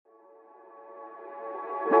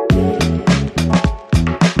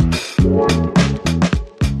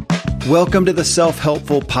Welcome to the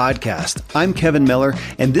Self-Helpful Podcast. I'm Kevin Miller,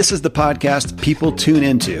 and this is the podcast people tune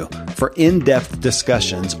into for in-depth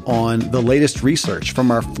discussions on the latest research from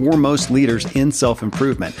our foremost leaders in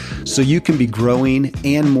self-improvement, so you can be growing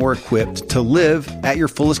and more equipped to live at your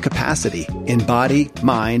fullest capacity in body,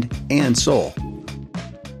 mind, and soul.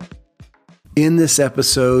 In this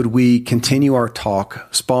episode, we continue our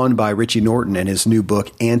talk spawned by Richie Norton and his new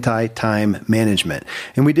book, Anti-Time Management,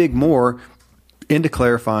 and we dig more into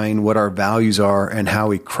clarifying what our values are and how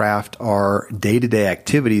we craft our day-to-day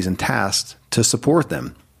activities and tasks to support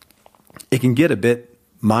them. It can get a bit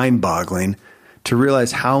mind-boggling to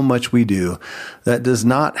realize how much we do that does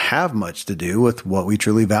not have much to do with what we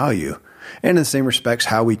truly value, and in the same respects,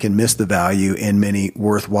 how we can miss the value in many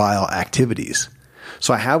worthwhile activities.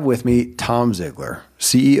 So I have with me Tom Ziglar,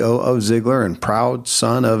 CEO of Ziglar and proud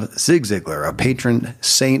son of Zig Ziglar, a patron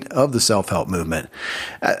saint of the self-help movement.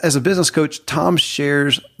 As a business coach, Tom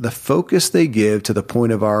shares the focus they give to the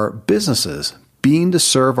point of our businesses being to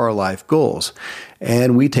serve our life goals.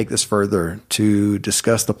 And we take this further to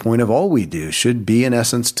discuss the point of all we do should be, in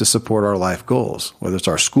essence, to support our life goals, whether it's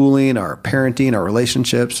our schooling, our parenting, our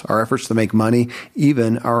relationships, our efforts to make money,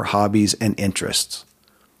 even our hobbies and interests.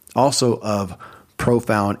 Also of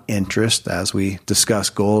profound interest as we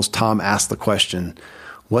discuss goals, Tom asked the question,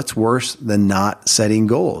 what's worse than not setting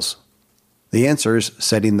goals? The answer is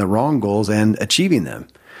setting the wrong goals and achieving them.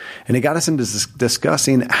 And it got us into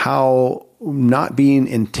discussing how not being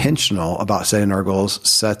intentional about setting our goals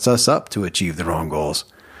sets us up to achieve the wrong goals.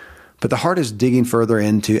 But the heart is digging further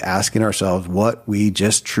into asking ourselves what we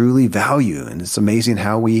just truly value. And it's amazing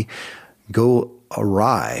how we go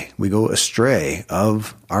awry, we go astray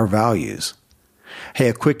of our values. Hey,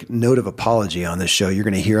 a quick note of apology on this show. You're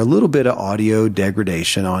going to hear a little bit of audio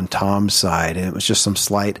degradation on Tom's side, and it was just some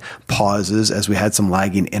slight pauses as we had some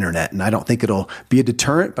lagging internet. And I don't think it'll be a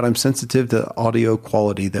deterrent, but I'm sensitive to the audio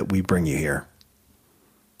quality that we bring you here.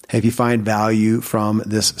 Hey, if you find value from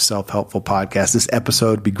this self-helpful podcast, this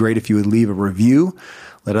episode would be great if you would leave a review.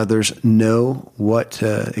 Let others know what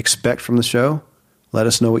to expect from the show. Let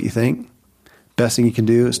us know what you think. Best thing you can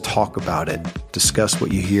do is talk about it. Discuss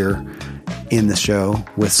what you hear in the show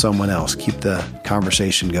with someone else. Keep the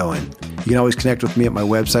conversation going. You can always connect with me at my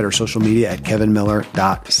website or social media at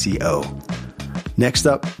kevinmiller.co. Next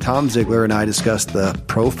up, Tom Ziglar and I discuss the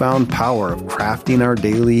profound power of crafting our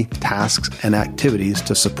daily tasks and activities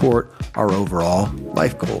to support our overall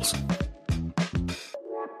life goals.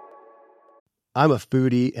 I'm a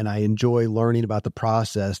foodie and I enjoy learning about the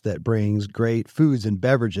process that brings great foods and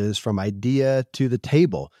beverages from idea to the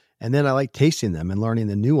table. And then I like tasting them and learning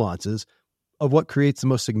the nuances of what creates the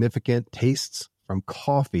most significant tastes, from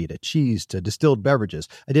coffee to cheese to distilled beverages.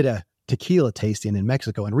 I did a tequila tasting in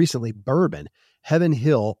Mexico, and recently bourbon. Heaven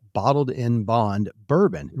Hill bottled in bond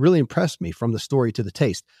bourbon really impressed me from the story to the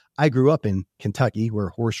taste. I grew up in Kentucky where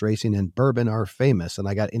horse racing and bourbon are famous, and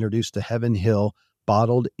I got introduced to Heaven Hill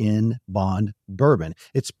bottled in bond bourbon.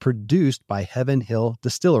 It's produced by Heaven Hill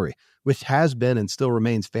Distillery, which has been and still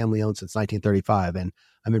remains family owned since 1935. And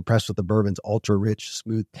I'm impressed with the bourbon's ultra rich,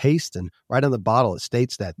 smooth taste. And right on the bottle, it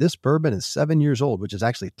states that this bourbon is 7 years old, which is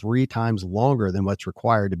actually 3 times longer than what's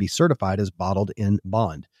required to be certified as bottled in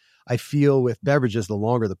bond. I feel with beverages, the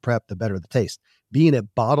longer the prep, the better the taste. Being a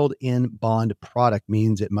bottled in bond product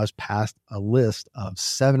means it must pass a list of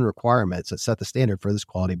 7 requirements that set the standard for this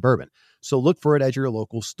quality bourbon. So look for it at your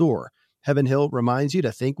local store. Heaven Hill reminds you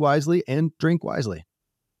to think wisely and drink wisely.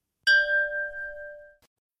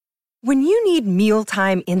 When you need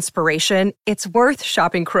mealtime inspiration, it's worth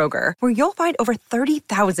shopping Kroger, where you'll find over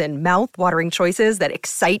 30,000 mouth-watering choices that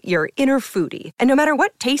excite your inner foodie. And no matter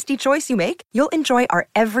what tasty choice you make, you'll enjoy our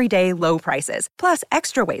everyday low prices, plus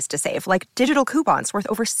extra ways to save, like digital coupons worth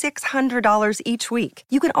over $600 each week.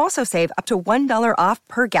 You can also save up to $1 off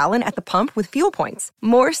per gallon at the pump with fuel points.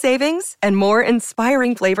 More savings and more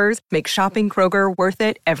inspiring flavors make shopping Kroger worth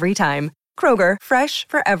it every time. Kroger, fresh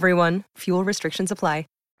for everyone. Fuel restrictions apply.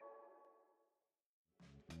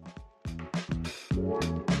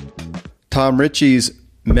 Tom, Richie's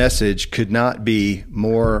message could not be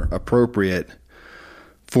more appropriate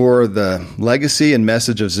for the legacy and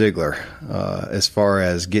message of Ziglar, as far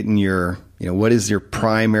as getting your, what is your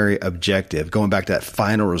primary objective, going back to that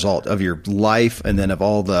final result of your life. And then of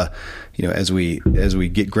all the, as we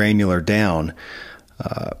get granular down,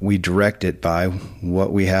 we direct it by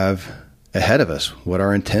what we have ahead of us, what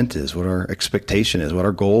our intent is, what our expectation is, what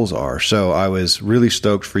our goals are. So I was really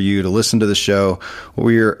stoked for you to listen to the show. What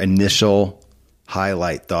were your initial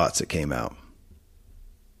highlight thoughts that came out?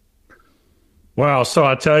 Wow. So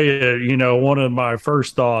I tell you, one of my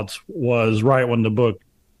first thoughts was right when the book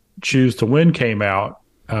Choose to Win came out.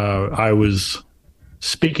 I was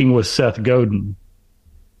speaking with Seth Godin,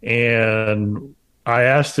 and I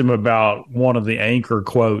asked him about one of the anchor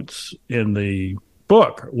quotes in the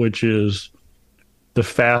book, which is the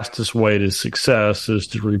fastest way to success is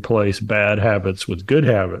to replace bad habits with good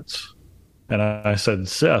habits. And I said,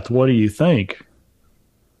 Seth, what do you think?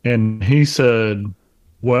 And he said,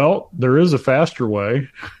 well, there is a faster way.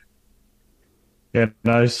 And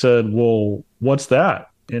I said, well, what's that?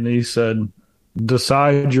 And he said,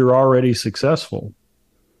 decide you're already successful.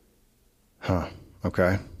 Huh.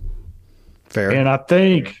 Okay. Fair. And I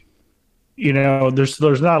think,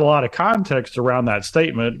 there's not a lot of context around that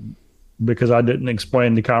statement because I didn't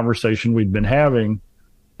explain the conversation we'd been having.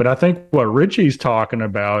 But I think what Richie's talking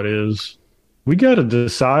about is we got to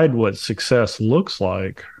decide what success looks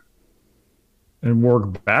like and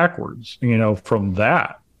work backwards, from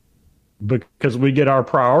that. Because we get our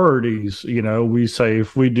priorities, we say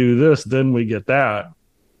if we do this, then we get that.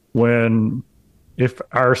 When if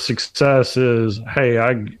our success is, hey,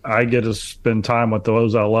 I get to spend time with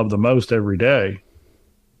those I love the most every day,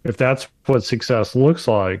 if that's what success looks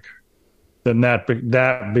like, then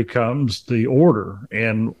that becomes the order.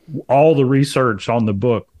 And all the research on the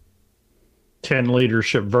book, 10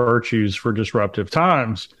 Leadership Virtues for Disruptive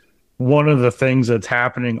Times, one of the things that's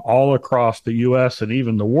happening all across the U.S. and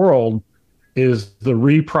even the world is the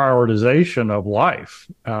reprioritization of life.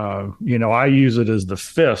 I use it as the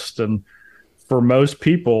fist, and for most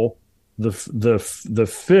people, the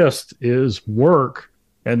fist is work,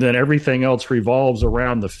 and then everything else revolves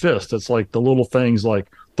around the fist. It's like the little things like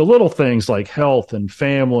health and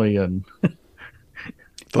family and the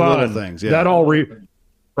little things, yeah. That all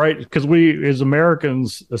right, because we as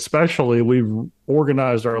Americans, especially, we've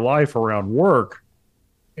organized our life around work.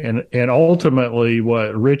 And ultimately,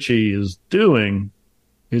 what Richie is doing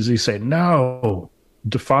is he said, no,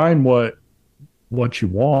 define what you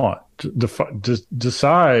want.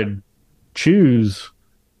 Decide, choose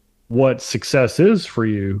what success is for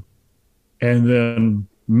you, and then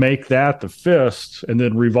make that the fist, and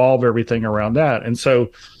then revolve everything around that. And so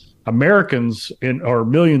Americans or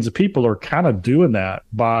millions of people are kind of doing that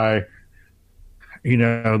by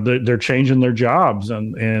they're changing their jobs,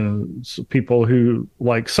 and so people who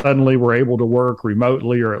like suddenly were able to work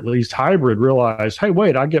remotely or at least hybrid realize, hey,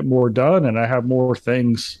 wait, I get more done and I have more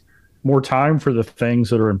time for the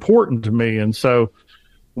things that are important to me. And so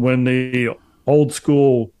when the old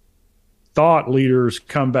school thought leaders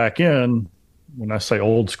come back in, when I say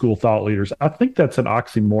old school thought leaders, I think that's an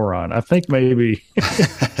oxymoron. I think maybe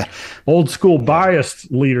old school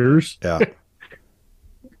biased leaders. Yeah.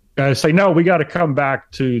 Say, no, we got to come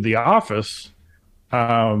back to the office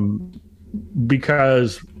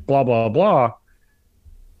because blah, blah, blah.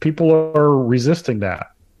 People are resisting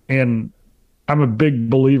that. And I'm a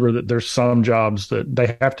big believer that there's some jobs that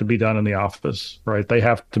they have to be done in the office, right? They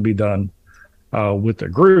have to be done with a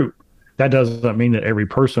group. That doesn't mean that every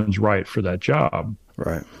person's right for that job.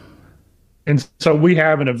 Right. And so we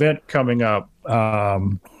have an event coming up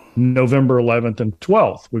November 11th and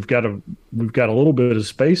 12th. We've got a little bit of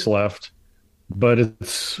space left, but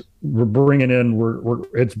we're bringing in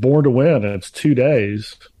it's Born to Win, and it's 2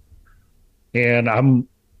 days. And I'm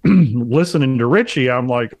listening to Richie. I'm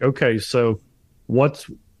like, okay, so what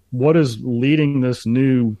is leading this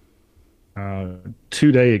new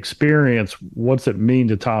 2-day experience? What's it mean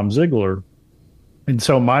to Tom Ziglar? And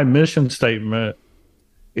so my mission statement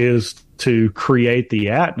is to create the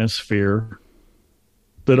atmosphere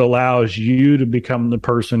that allows you to become the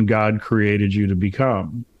person God created you to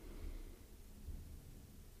become.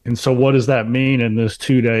 And so what does that mean in this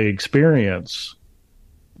 2-day experience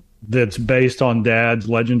that's based on Dad's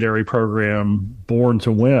legendary program, Born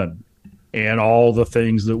to Win, and all the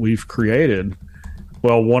things that we've created?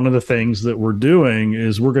 Well, one of the things that we're doing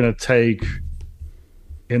is we're going to take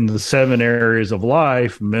in the 7 areas of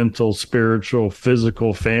life: mental, spiritual,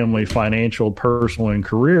 physical, family, financial, personal, and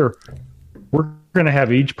career. We're going to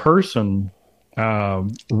have each person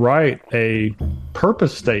write a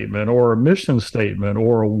purpose statement or a mission statement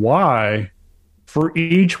or a why for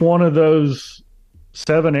each one of those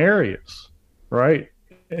 7 areas, right?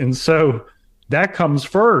 And so that comes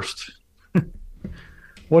first.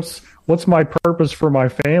 What's my purpose for my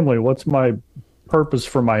family? What's my purpose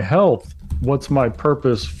for my health? What's my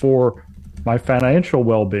purpose for my financial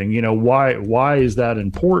well-being? Why is that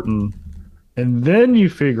important? And then you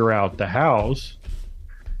figure out the hows.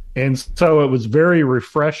 And so it was very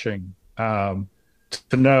refreshing to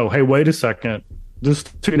know, hey, wait a second, this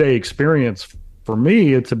 2-day experience, for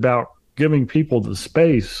me, it's about giving people the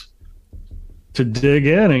space to dig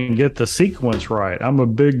in and get the sequence right. I'm a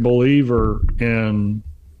big believer in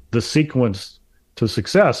the sequence to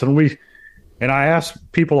success. And I ask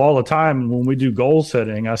people all the time when we do goal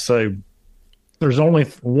setting, I say, there's only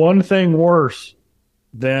one thing worse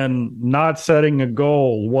than not setting a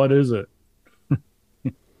goal. What is it?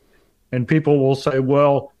 And people will say,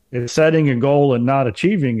 well, it's setting a goal and not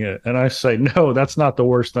achieving it. And I say, no, that's not the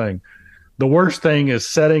worst thing. The worst thing is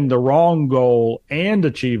setting the wrong goal and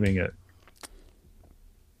achieving it.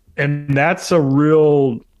 And that's a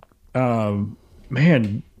real,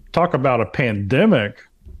 man, talk about a pandemic.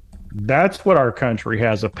 That's what our country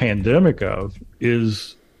has a pandemic of,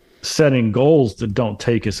 is setting goals that don't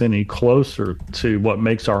take us any closer to what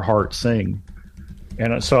makes our heart sing.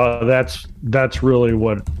 And so that's really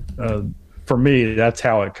what, for me, that's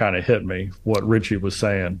how it kind of hit me, what Richie was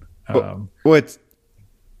saying. Well,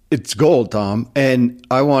 it's gold, Tom. And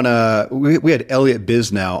I want to, we had Elliot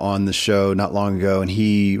Bisnow on the show not long ago, and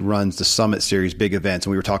he runs the Summit Series big events.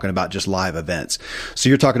 And we were talking about just live events. So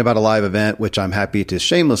you're talking about a live event, which I'm happy to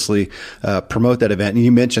shamelessly promote that event. And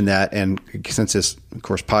you mentioned that. And since this, of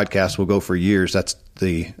course, podcast will go for years, that's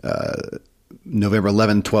the November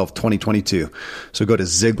 11, 12, 2022. So go to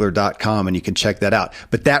Ziglar.com and you can check that out.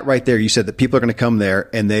 But that right there, you said that people are going to come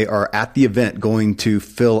there and they are at the event going to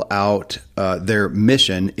fill out their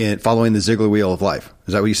mission in following the Ziglar Wheel of Life.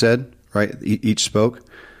 Is that what you said? Right? Each spoke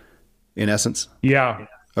in essence? Yeah.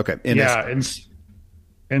 Okay.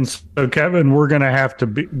 And so Kevin, we're going to have to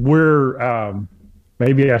be,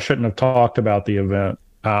 maybe I shouldn't have talked about the event.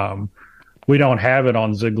 We don't have it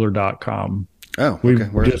on Ziglar.com. Oh, okay.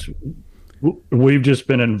 We've just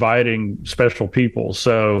been inviting special people.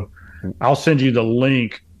 So I'll send you the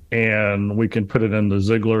link and we can put it in the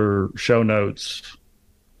Ziglar show notes.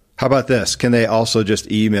 How about this? Can they also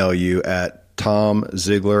just email you at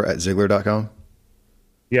tomziglar@ziglar.com?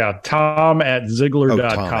 Yeah,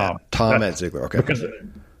 tom@ziglar.com. Tom at Ziglar. Okay.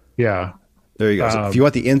 Yeah. There you go. So if you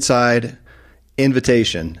want the inside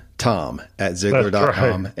invitation,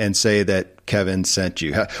 tom@ziglar.com, right, and say that Kevin sent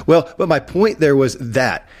you. Well, but my point there was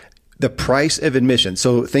that the price of admission.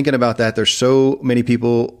 So thinking about that, there's so many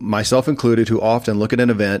people, myself included, who often look at an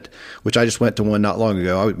event, which I just went to one not long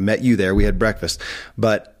ago. I met you there. We had breakfast.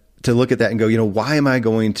 But to look at that and go, why am I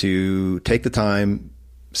going to take the time,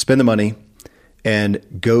 spend the money, and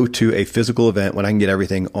go to a physical event when I can get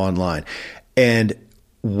everything online? And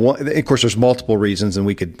of course, there's multiple reasons, and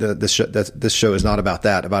we could. This show is not about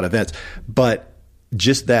that, about events, but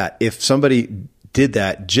just that if somebody did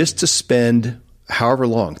that just to spend however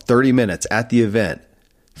long, 30 minutes at the event,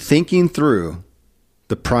 thinking through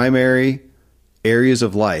the primary areas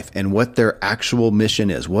of life and what their actual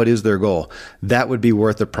mission is, what is their goal, that would be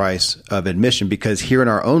worth the price of admission. Because here in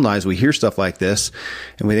our own lives, we hear stuff like this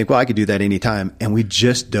and we think, well, I could do that anytime. And we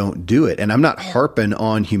just don't do it. And I'm not harping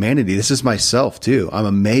on humanity. This is myself too. I'm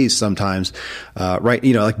amazed sometimes,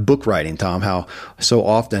 like book writing, Tom, how so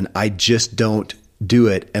often I just don't do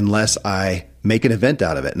it unless I make an event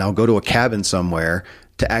out of it. And I'll go to a cabin somewhere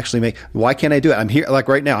to actually why can't I do it? I'm here, like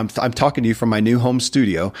right now, I'm talking to you from my new home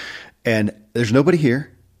studio and there's nobody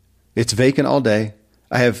here. It's vacant all day.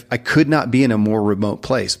 I could not be in a more remote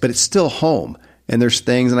place, but it's still home. And there's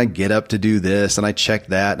things, and I get up to do this and I check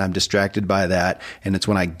that and I'm distracted by that. And it's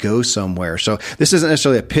when I go somewhere. So this isn't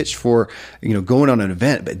necessarily a pitch for, going on an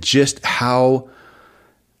event, but just how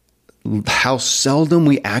seldom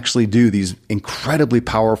we actually do these incredibly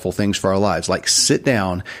powerful things for our lives, like sit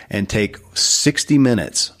down and take 60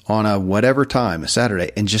 minutes on a whatever time, a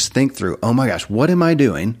Saturday, and just think through, oh my gosh, what am I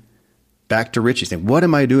doing? Back to Richie's thing. What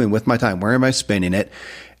am I doing with my time? Where am I spending it?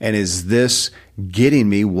 And is this getting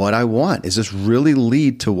me what I want? Is this really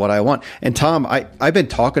lead to what I want? And Tom, I've been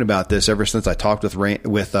talking about this ever since I talked with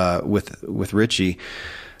Richie,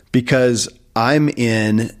 because I'm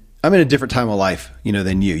in a different time of life,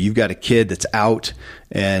 than you. You've got a kid that's out,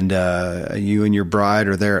 and you and your bride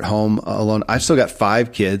are there at home alone. I've still got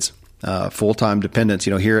 5 kids, full-time dependents,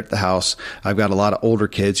 here at the house. I've got a lot of older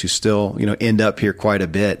kids who still, end up here quite a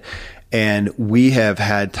bit. And we have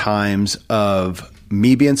had times of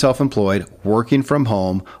me being self-employed, working from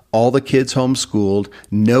home, all the kids homeschooled,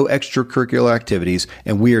 no extracurricular activities,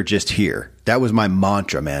 and we are just here. That was my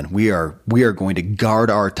mantra, man. We are going to guard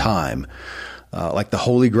our time like the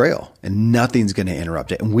Holy Grail, and nothing's going to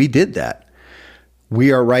interrupt it. And we did that.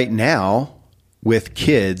 We are right now with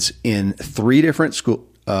kids in 3 different schools.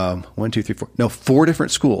 4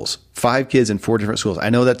 different schools, 5 kids in 4 different schools. I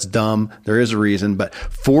know that's dumb. There is a reason, but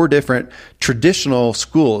 4 different traditional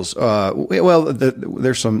schools.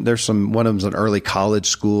 There's some, one of them's an early college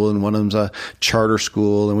school and one of them's a charter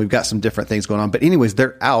school, and we've got some different things going on. But anyways,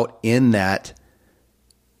 they're out in that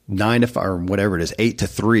 9 to 5 or whatever it is, 8 to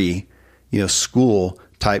 3, school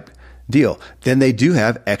type deal. Then they do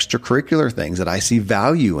have extracurricular things that I see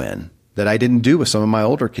value in that I didn't do with some of my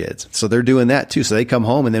older kids. So they're doing that too. So they come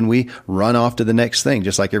home and then we run off to the next thing,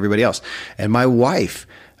 just like everybody else. And my wife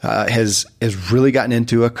has really gotten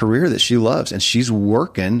into a career that she loves, and she's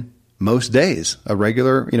working most days, a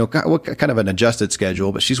regular, kind of an adjusted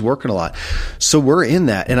schedule, but she's working a lot. So we're in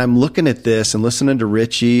that. And I'm looking at this and listening to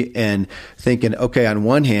Richie and thinking, okay, on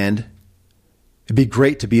one hand, it'd be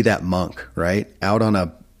great to be that monk, right? Out on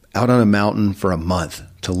a mountain for a month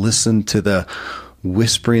to listen to the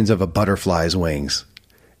whisperings of a butterfly's wings.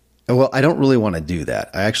 Well, I don't really want to do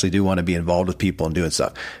that. I actually do want to be involved with people and doing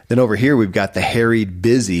stuff. Then over here, we've got the harried,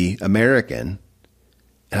 busy American.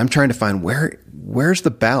 And I'm trying to find where's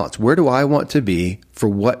the balance? Where do I want to be for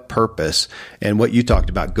what purpose? And what you talked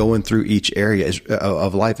about, going through each area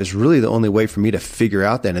of life, is really the only way for me to figure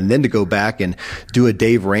out that. And then to go back and do a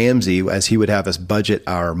Dave Ramsey, as he would have us budget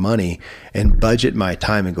our money and budget my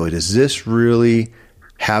time and go, does this really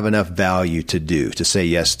have enough value to say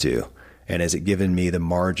yes to? And has it given me the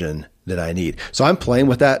margin that I need? So I'm playing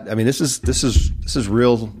with that. I mean, this is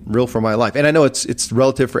real for my life. And I know it's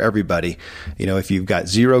relative for everybody. If you've got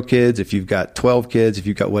 0 kids, if you've got 12 kids, if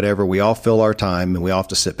you've got whatever, we all fill our time and we all have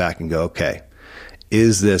to sit back and go, okay,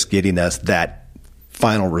 is this getting us that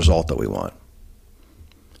final result that we want?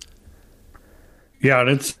 Yeah.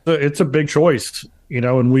 And it's a big choice,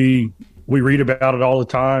 and we read about it all the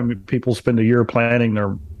time. People spend a year planning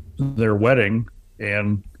their wedding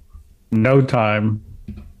and no time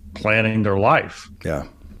planning their life. Yeah.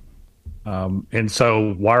 And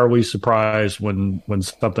so why are we surprised when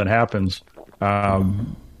something happens?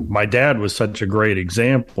 My dad was such a great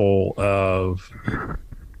example of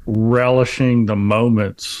relishing the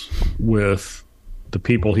moments with the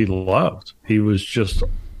people he loved. He was just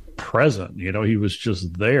present, he was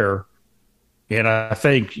just there. And I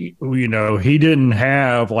think, he didn't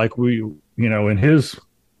have, like in his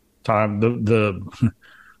time,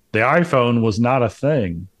 the iPhone was not a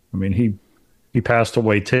thing. I mean, he passed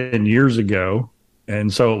away 10 years ago,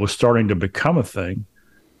 and so it was starting to become a thing.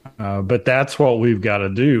 But that's what we've got to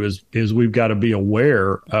do is we've got to be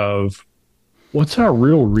aware of what's our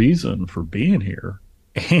real reason for being here,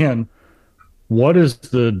 and what's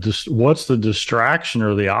the distraction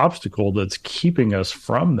or the obstacle that's keeping us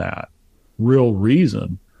from that real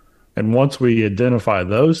reason. And once we identify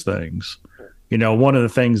those things, one of the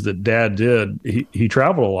things that Dad did, he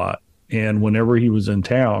traveled a lot. And whenever he was in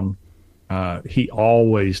town, he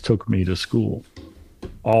always took me to school.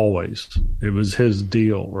 Always. It was his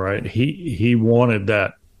deal, right? He wanted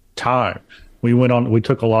that time. We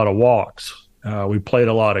took a lot of walks. We played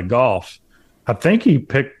a lot of golf. I think he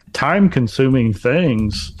picked time-consuming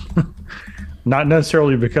things, not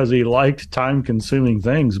necessarily because he liked time-consuming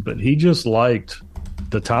things, but he just liked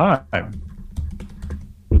the time.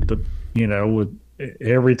 With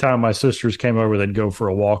every time my sisters came over, they'd go for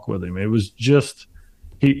a walk with him. It was just,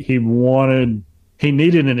 he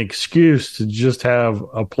needed an excuse to just have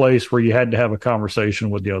a place where you had to have a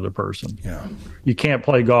conversation with the other person. Yeah. You can't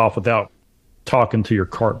play golf without talking to your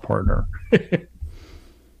cart partner.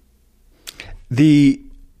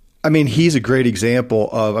 He's a great example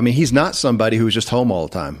of, he's not somebody who was just home all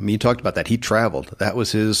the time. You talked about that. He traveled. That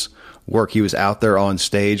was his work. He was out there on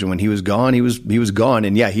stage, and when he was gone, he was gone.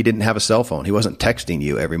 And yeah, he didn't have a cell phone. He wasn't texting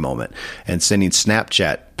you every moment and sending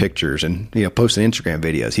Snapchat pictures and, posting Instagram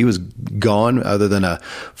videos. He was gone other than a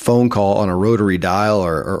phone call on a rotary dial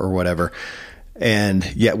or whatever. And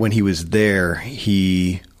yet when he was there,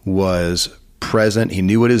 he was present. He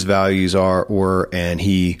knew what his values were, and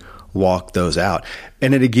he walked those out.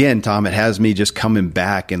 And then again, Tom, it has me just coming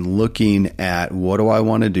back and looking at, what do I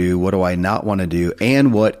want to do? What do I not want to do?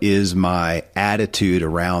 And what is my attitude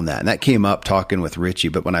around that? And that came up talking with Richie.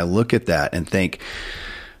 But when I look at that and think,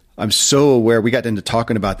 I'm so aware, we got into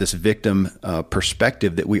talking about this victim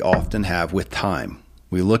perspective that we often have with time.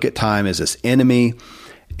 We look at time as this enemy,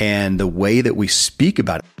 and the way that we speak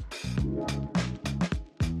about it.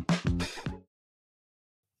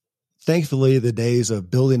 Thankfully, the days of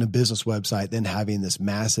building a business website, then having this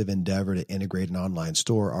massive endeavor to integrate an online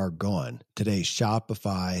store are gone. Today,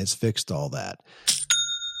 Shopify has fixed all that.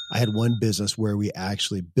 I had one business where we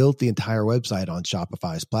actually built the entire website on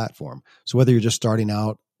Shopify's platform. So whether you're just starting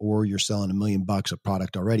out or you're selling $1 million of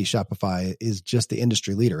product already, Shopify is just the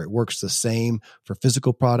industry leader. It works the same for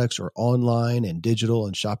physical products or online and digital,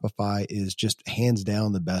 and Shopify is just hands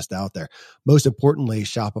down the best out there. Most importantly,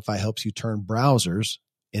 Shopify helps you turn browsers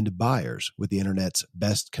into buyers with the internet's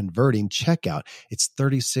best converting checkout. It's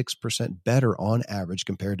 36% better on average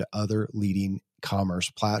compared to other leading e-commerce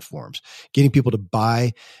platforms. Getting people to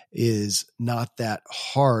buy is not that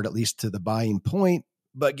hard, at least to the buying point,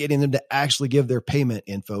 but getting them to actually give their payment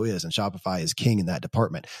info is, and Shopify is king in that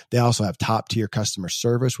department. They also have top tier customer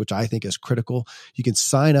service, which I think is critical. You can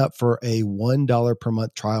sign up for a $1 per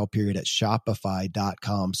month trial period at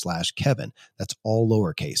shopify.com/Kevin. That's all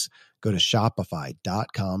lowercase. Go to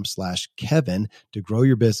shopify.com/Kevin to grow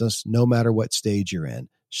your business no matter what stage you're in.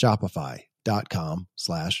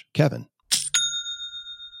 Shopify.com/Kevin.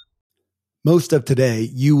 Most of today,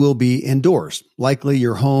 you will be indoors, likely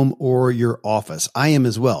your home or your office. I am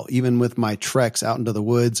as well. Even with my treks out into the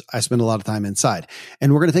woods, I spend a lot of time inside.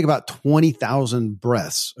 And we're going to take about 20,000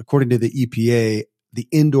 breaths. According to the EPA, the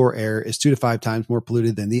indoor air is 2 to 5 times more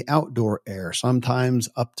polluted than the outdoor air, sometimes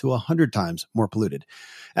up to 100 times more polluted.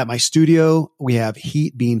 At my studio, we have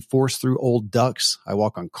heat being forced through old ducts. I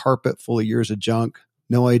walk on carpet full of years of junk.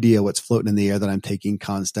 No idea what's floating in the air that I'm taking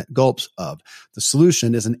constant gulps of. The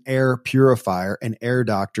solution is an air purifier, and Air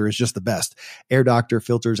Doctor is just the best. Air Doctor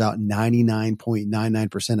filters out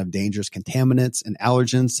 99.99% of dangerous contaminants and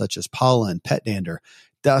allergens such as pollen, pet dander,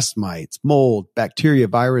 dust mites, mold, bacteria,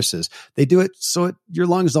 viruses. They do it so your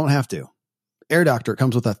lungs don't have to. Air Doctor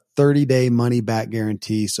comes with a 30-day money-back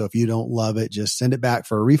guarantee, so if you don't love it, just send it back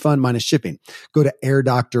for a refund minus shipping. Go to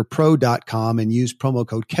airdoctorpro.com and use promo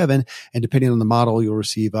code Kevin, and depending on the model, you'll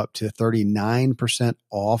receive up to 39%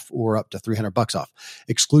 off or up to $300 off.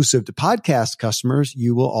 Exclusive to podcast customers,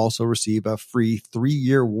 you will also receive a free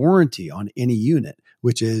 3-year warranty on any unit,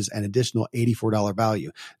 which is an additional $84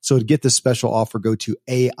 value. So to get this special offer, go to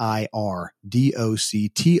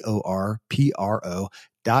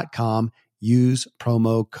airdoctorpro.com. Use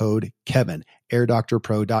promo code Kevin.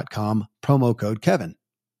 airdoctorpro.com, promo code Kevin.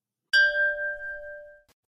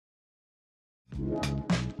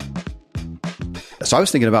 So I was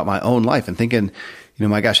thinking about my own life and thinking,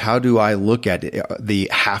 my gosh, how do I look at it? The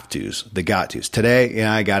have tos, the got tos? Today,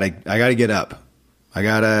 I gotta get up. I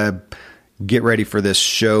gotta get ready for this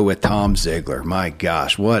show with Tom Ziglar. My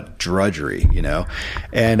gosh, what drudgery,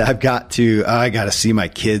 and I got to see my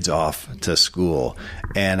kids off to school,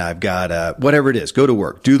 and I've got to, whatever it is, go to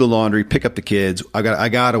work, do the laundry, pick up the kids. I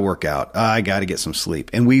got to work out. I got to get some sleep.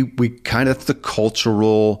 And we kind of, that's the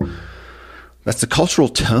cultural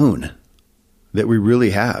tone that we really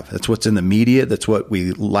have. That's what's in the media. That's what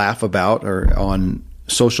we laugh about or on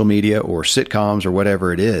social media or sitcoms or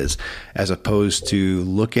whatever it is, as opposed to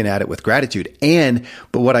looking at it with gratitude.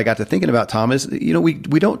 But what I got to thinking about, Tom, is, we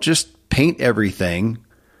don't just paint everything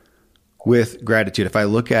with gratitude. If I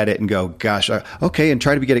look at it and go, gosh, okay, and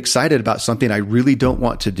try to get excited about something I really don't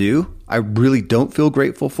want to do, I really don't feel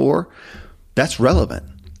grateful for, that's relevant.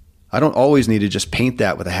 I don't always need to just paint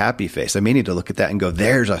that with a happy face. I may need to look at that and go,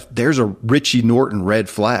 there's a Richie Norton red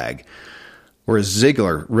flag, or a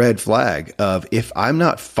Ziglar red flag of, if I'm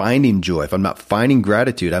not finding joy, if I'm not finding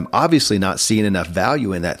gratitude, I'm obviously not seeing enough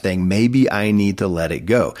value in that thing. Maybe I need to let it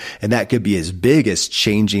go. And that could be as big as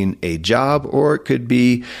changing a job, or it could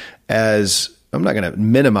be as, I'm not going to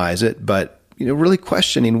minimize it, but really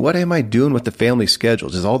questioning, what am I doing with the family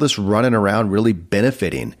schedules? Is all this running around really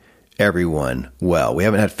benefiting everyone well? We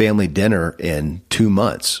haven't had family dinner in 2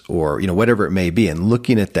 months, or whatever it may be, and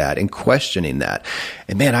looking at that and questioning that.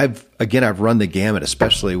 And man, I've run the gamut,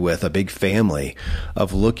 especially with a big family,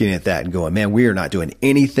 of looking at that and going, man, we are not doing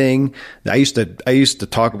anything. I used to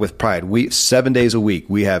talk with pride. 7 days a week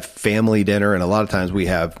we have family dinner, and a lot of times we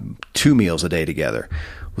have 2 meals a day together.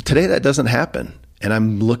 Well, today that doesn't happen. And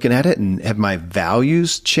I'm looking at it, and have my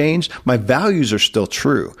values changed? My values are still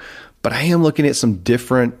true, but I am looking at some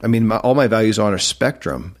different, all my values are on a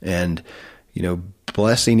spectrum, and,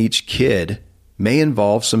 blessing each kid may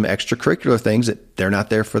involve some extracurricular things that they're not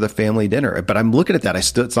there for the family dinner. But I'm looking at that.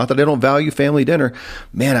 It's not that I don't value family dinner.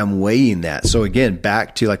 Man, I'm weighing that. So again,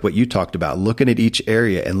 back to like what you talked about, looking at each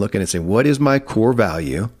area and looking and saying, what is my core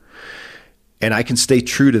value? And I can stay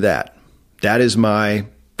true to that. That is my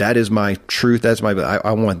truth. That's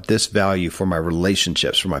I want this value for my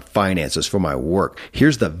relationships, for my finances, for my work.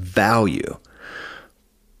 Here's the value.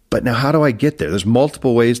 But now how do I get there? There's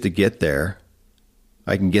multiple ways to get there.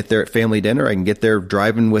 I can get there at family dinner. I can get there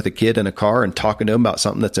driving with a kid in a car and talking to him about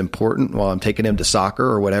something that's important while I'm taking him to soccer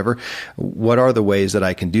or whatever. What are the ways that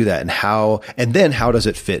I can do that? And then how does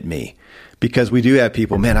it fit me? Because we do have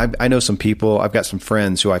people, man, I know some people, I've got some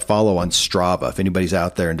friends who I follow on Strava. If anybody's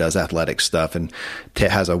out there and does athletic stuff and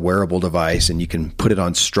has a wearable device and you can put it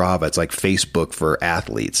on Strava, it's like Facebook for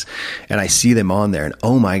athletes. And I see them on there and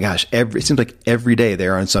oh my gosh, it seems like every day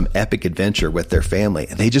they're on some epic adventure with their family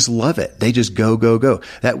and they just love it. They just go, go, go.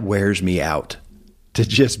 That wears me out. to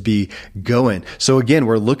just be going. So again,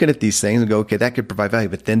 we're looking at these things and go, okay, that could provide value,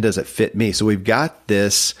 but then does it fit me? So we've got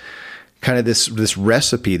this kind of this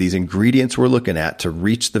recipe, these ingredients we're looking at to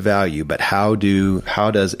reach the value, but how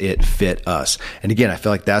does it fit us? And again, I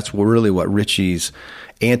feel like that's really what Richie's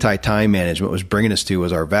anti-time management was bringing us to,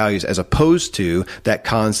 was our values, as opposed to that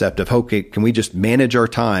concept of, okay, can we just manage our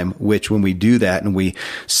time, which when we do that and we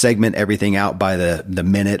segment everything out by the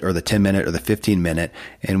minute or the 10 minute or the 15 minute,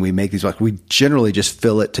 and we make these, we generally just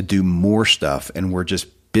fill it to do more stuff, and we're just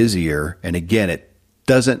busier. And again, it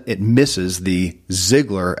misses the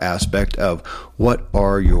Ziglar aspect of, what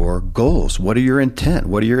are your goals? What are your intent?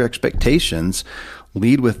 What are your expectations?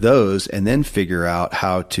 Lead with those, and then figure out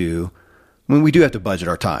how to, we do have to budget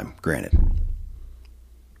our time, granted.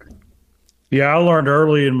 Yeah, I learned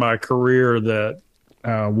early in my career that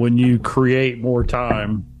when you create more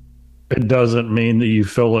time, it doesn't mean that you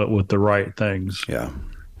fill it with the right things. Yeah.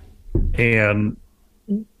 And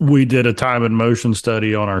we did a time and motion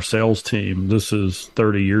study on our sales team. This is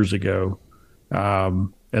 30 years ago.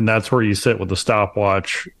 And that's where you sit with a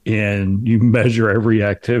stopwatch and you measure every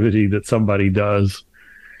activity that somebody does.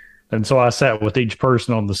 And so I sat with each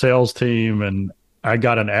person on the sales team, and I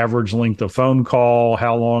got an average length of phone call,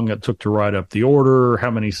 how long it took to write up the order, how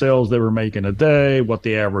many sales they were making a day, what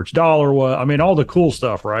the average dollar was. I mean, all the cool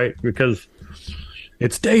stuff, right? Because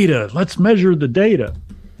it's data. Let's measure the data.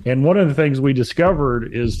 And one of the things we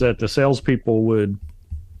discovered is that the salespeople would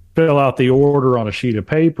fill out the order on a sheet of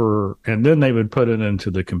paper, and then they would put it into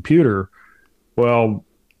the computer. Well,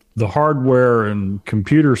 the hardware and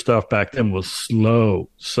computer stuff back then was slow.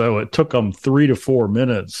 So it took them 3 to 4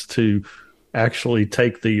 minutes to actually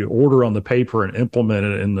take the order on the paper and implement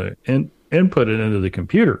it input it into the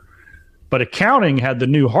computer. But accounting had the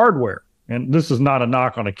new hardware. And this is not a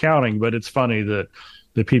knock on accounting, but it's funny that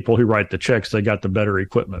the people who write the checks, they got the better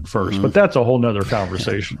equipment first. Mm-hmm. But that's a whole nother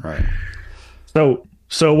conversation. Right.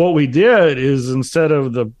 So what we did is, instead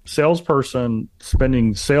of the salesperson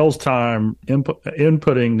spending sales time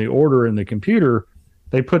inputting the order in the computer,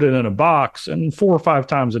 they put it in a box, and 4 or 5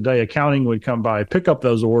 times a day, accounting would come by, pick up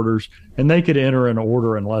those orders, and they could enter an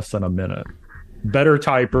order in less than a minute. Better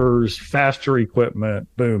typers, faster equipment,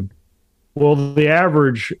 boom. Well, the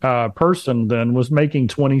average person then was making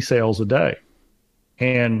 20 sales a day.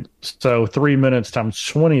 And so 3 minutes times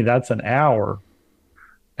 20, that's an hour.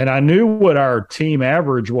 And I knew what our team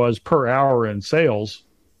average was per hour in sales.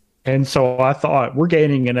 And so I thought, we're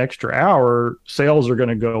gaining an extra hour, sales are going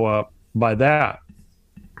to go up by that.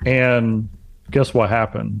 And guess what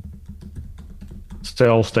happened?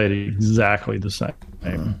 Sales stayed exactly the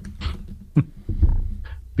same.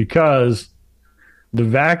 Because the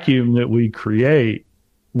vacuum that we create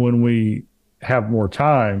when we have more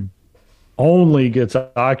time only gets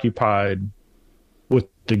occupied with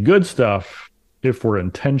the good stuff if we're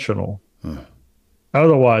intentional.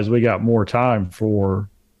 Otherwise, we got more time for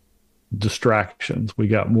distractions. We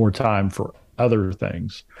got more time for other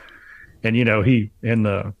things. And, in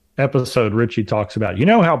the episode, Richie talks about,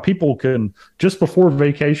 how people can, just before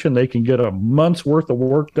vacation, they can get a month's worth of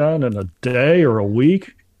work done in a day or a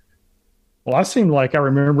week. Well, I seem like I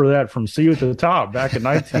remember that from See You at the Top back in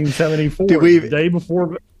 1974, the day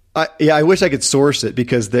before. I wish I could source it,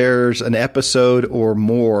 because there's an episode or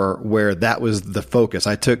more where that was the focus.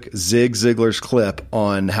 I took Ziglar's clip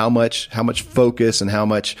on how much focus and how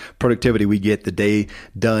much productivity we get the day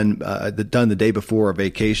done the day before a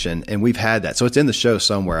vacation, and we've had that. So it's in the show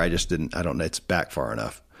somewhere. I don't know. It's back far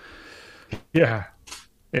enough. Yeah,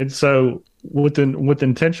 and so with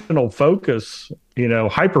intentional focus,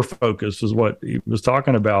 hyper focus is what he was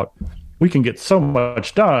talking about. We can get so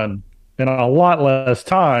much done in a lot less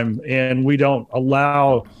time, and we don't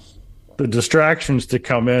allow the distractions to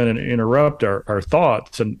come in and interrupt our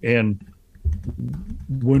thoughts. And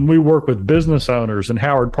when we work with business owners, and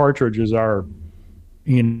Howard Partridge is our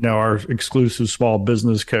exclusive small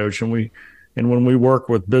business coach, and when we work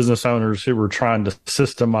with business owners who are trying to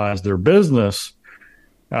systemize their business,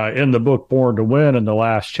 in the book Born to Win, in the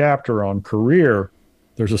last chapter on career,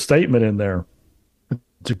 there's a statement in there.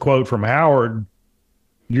 It's a quote from Howard: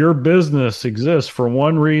 "Your business exists for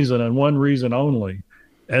one reason and one reason only,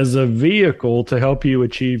 as a vehicle to help you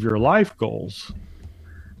achieve your life goals."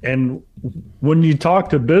 And when you talk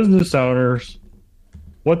to business owners,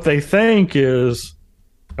 what they think is,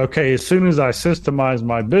 okay, as soon as I systemize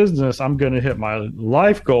my business, I'm going to hit my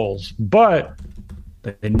life goals. But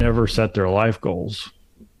they never set their life goals.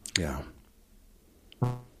 Yeah.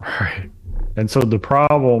 Right. And so the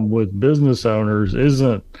problem with business owners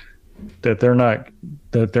isn't that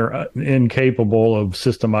they're incapable of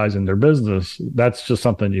systemizing their business. That's just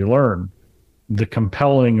something you learn. the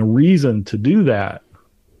compelling reason to do that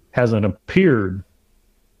hasn't appeared,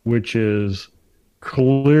 which is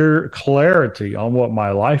clarity on what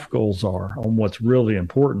my life goals are, on what's really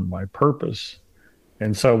important, my purpose.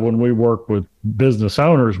 And so when we work with business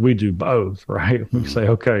owners, we do both, right? We say,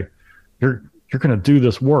 okay, you're going to do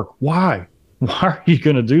this work. Why? Why are you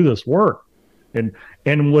going to do this work? And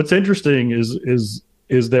what's interesting is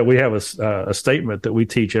that we have a statement that we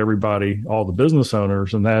teach everybody, all the business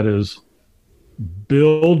owners, and that is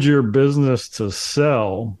build your business to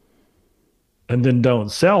sell and then don't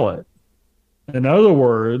sell it. In other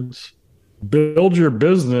words, build your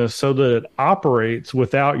business so that it operates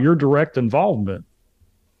without your direct involvement.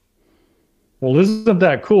 Well, isn't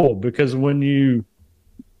that cool? Because when you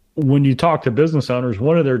talk to business owners,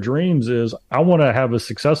 one of their dreams is, I want to have a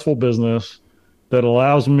successful business that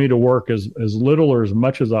allows me to work as little or as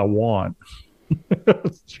much as I want.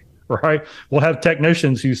 Right? We'll have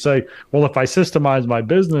technicians who say, well, if I systemize my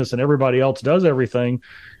business and everybody else does everything,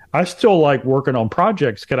 I still like working on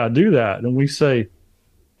projects. Can I do that? And we say,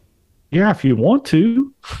 yeah, if you want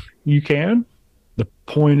to, you can. The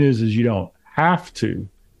point is you don't have to.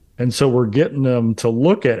 And so we're getting them to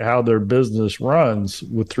look at how their business runs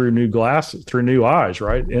through new glasses, through new eyes,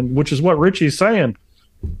 right? And which is what Richie's saying.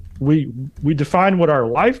 We define what our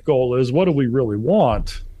life goal is. What do we really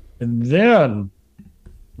want? And then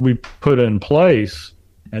we put in place,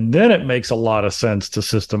 and then it makes a lot of sense to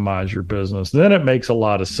systemize your business. Then it makes a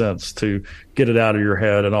lot of sense to get it out of your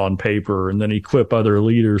head and on paper, and then equip other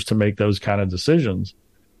leaders to make those kind of decisions.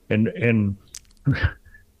 And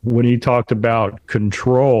when he talked about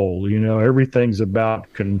control, everything's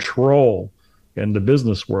about control in the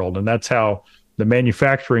business world. And that's how the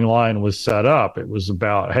manufacturing line was set up. It was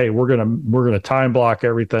about, hey, we're gonna time block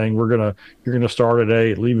everything. You're gonna start at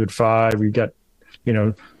 8, leave at 5. You got,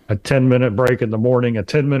 a 10-minute break in the morning, a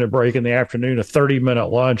 10-minute break in the afternoon, a 30-minute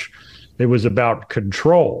lunch. It was about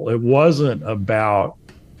control. It wasn't about,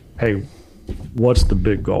 hey, what's the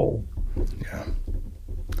big goal? Yeah.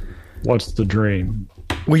 What's the dream?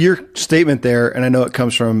 Well, your statement there, and I know it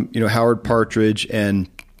comes from, Howard Partridge and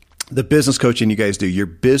the business coaching you guys do. Your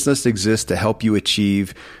business exists to help you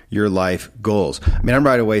achieve your life goals. I mean, I'm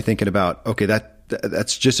right away thinking about, okay,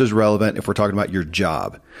 that's just as relevant if we're talking about your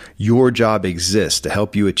job. Your job exists to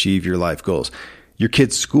help you achieve your life goals. Your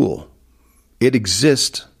kid's school, it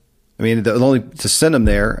exists. I mean, only to send them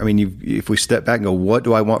there. I mean, if we step back and go, what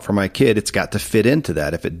do I want for my kid? It's got to fit into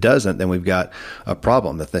that. If it doesn't, then we've got a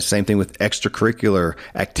problem. That's the same thing with extracurricular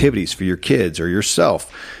activities for your kids or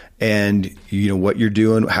yourself. And what you're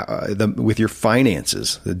doing with your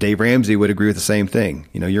finances. Dave Ramsey would agree with the same thing.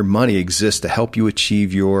 Your money exists to help you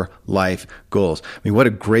achieve your life goals. I mean, what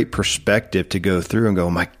a great perspective to go through and go,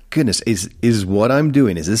 oh my goodness, is what I'm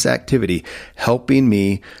doing, is this activity helping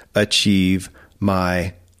me achieve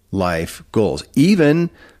my life goals?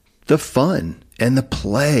 Even the fun and the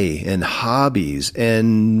play and hobbies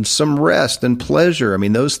and some rest and pleasure. I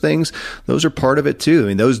mean, those things, those are part of it too. I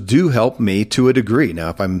mean, those do help me to a degree. Now,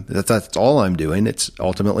 if that's all I'm doing, it's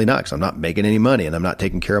ultimately not, because I'm not making any money and I'm not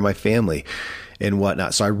taking care of my family and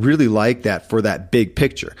whatnot. So I really like that for that big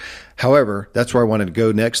picture. However, that's where I wanted to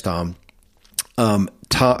go next, Tom.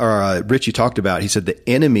 Richie talked about, he said the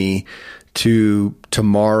enemy to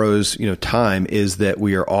tomorrow's, time is that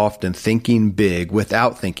we are often thinking big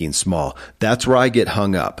without thinking small. That's where I get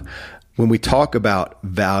hung up. When we talk about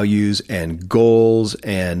values and goals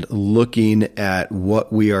and looking at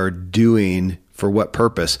what we are doing for what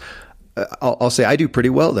purpose, I'll say I do pretty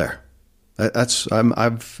well there.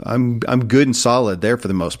 I'm good and solid there for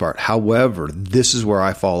the most part. However, this is where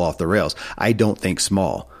I fall off the rails. I don't think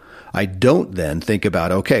small. I don't then think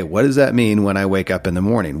about, okay, what does that mean when I wake up in the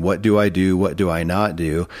morning? What do I do? What do I not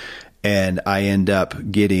do? And I end up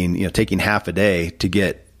getting, taking half a day to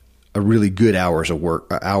get a really good hour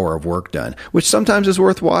of work done, which sometimes is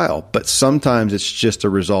worthwhile, but sometimes it's just a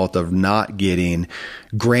result of not getting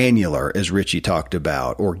granular, as Richie talked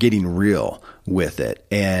about, or getting real with it.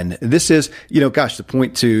 And this is, to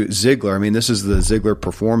point to Ziglar, I mean, this is the Ziglar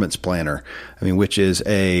Performance Planner. I mean,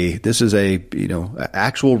 this is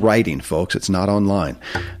actual writing, folks. It's not online,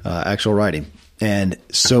 actual writing. And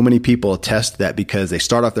so many people attest to that because they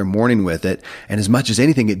start off their morning with it. And as much as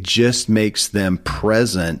anything, it just makes them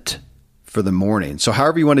present for the morning. So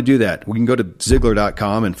however you want to do that, we can go to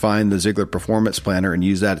Ziglar.com and find the Ziglar Performance Planner and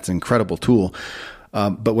use that. It's an incredible tool.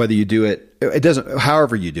 But whether you do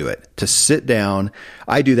however you do it, to sit down,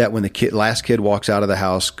 I do that when the last kid walks out of the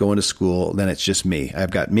house, going to school, then it's just me. I've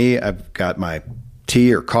got my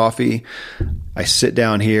tea or coffee. I sit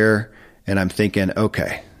down here and I'm thinking,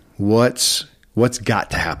 okay, what's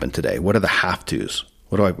got to happen today? What are the have-tos?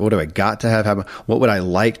 What do I got to have happen? What would I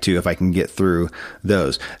like to if I can get through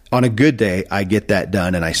those? On a good day, I get that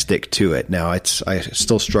done and I stick to it. Now I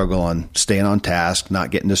still struggle on staying on task,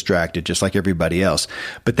 not getting distracted, just like everybody else.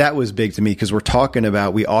 But that was big to me because we're talking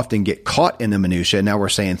about, we often get caught in the minutia. Now we're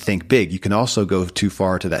saying think big. You can also go too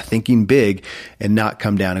far to that thinking big and not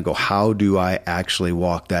come down and go, how do I actually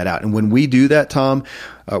walk that out? And when we do that, Tom,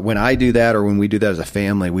 when I do that, or when we do that as a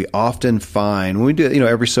family, we often find, when we do it,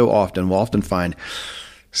 every so often, we'll often find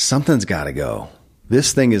something's got to go.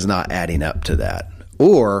 This thing is not adding up to that.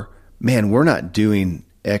 Or, man, we're not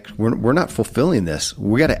fulfilling this.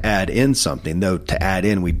 We got to add in something, though. To add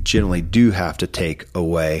in, we generally do have to take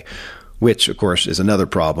away, which of course is another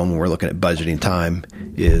problem when we're looking at budgeting time,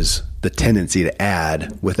 is the tendency to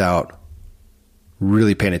add without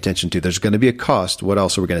really paying attention to, there's going to be a cost. What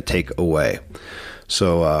else are we going to take away?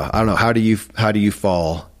 So I don't know. How do you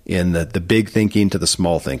fall in the big thinking to the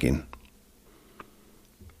small thinking?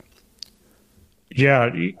 Yeah,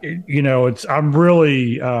 it's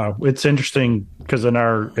interesting because in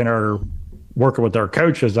our working with our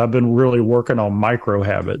coaches, I've been really working on micro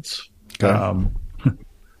habits. Okay.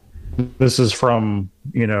 This is from,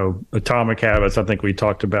 Atomic Habits. I think we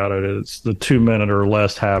talked about it. It's the 2-minute or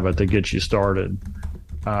less habit that gets you started.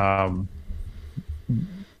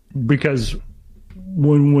 Because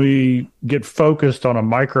when we get focused on a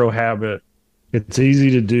micro habit, it's easy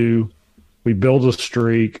to do. We build a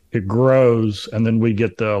streak, it grows, and then we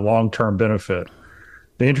get the long-term benefit.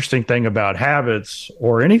 The interesting thing about habits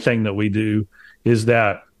or anything that we do is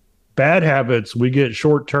that bad habits, we get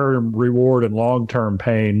short-term reward and long-term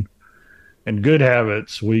pain. And good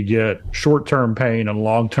habits, we get short-term pain and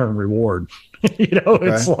long-term reward. Okay.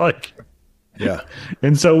 It's like, yeah.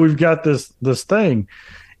 And so we've got this thing.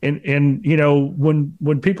 And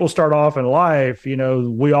when people start off in life,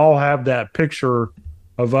 we all have that picture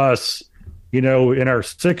of us, in our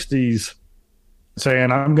 60s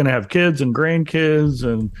saying, I'm going to have kids and grandkids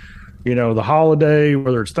and, the holiday,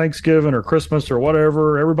 whether it's Thanksgiving or Christmas or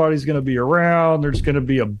whatever, everybody's going to be around. There's going to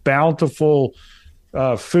be a bountiful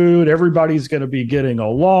food. Everybody's going to be getting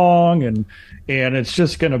along and it's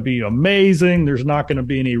just going to be amazing. There's not going to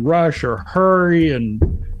be any rush or hurry,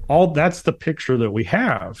 and all that's the picture that we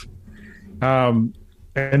have. And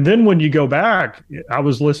then when you go back, I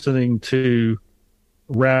was listening to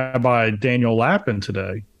Rabbi Daniel Lapin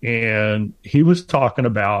today, and he was talking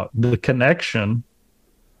about the connection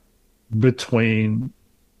between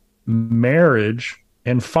marriage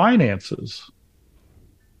and finances.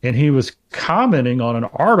 And he was commenting on an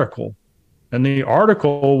article, and the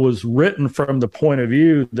article was written from the point of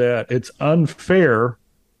view that it's unfair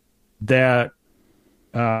that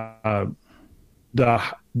the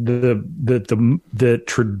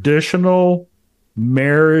traditional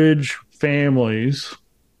marriage families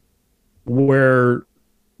where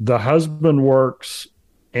the husband works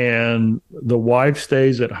and the wife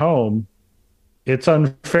stays at home, it's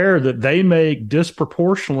unfair that they make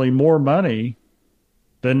disproportionately more money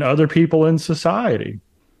than other people in society.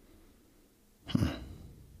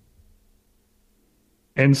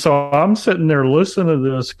 And so I'm sitting there listening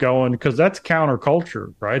to this going, because that's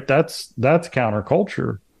counterculture, right? That's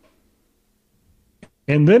counterculture.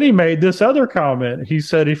 And then he made this other comment. He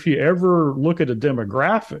said, if you ever look at a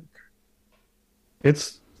demographic,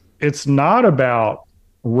 it's not about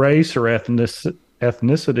race or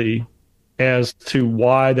ethnicity as to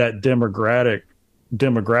why that demographic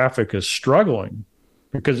is struggling.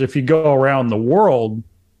 Because if you go around the world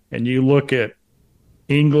and you look at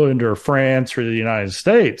England or France or the United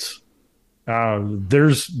States,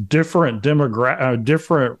 there's different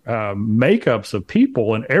makeups of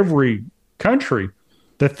people in every country.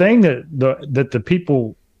 The thing that the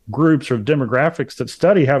people groups or demographics that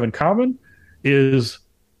study have in common is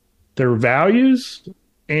their values,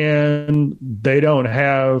 and they don't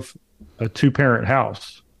have a 2-parent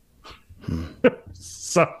house.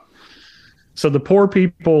 So the poor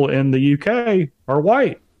people in the UK are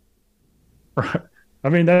white. I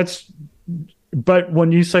mean, but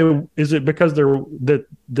when you say, is it because they're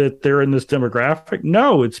in this demographic?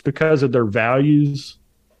 No, it's because of their values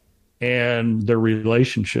and their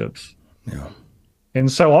relationships. Yeah.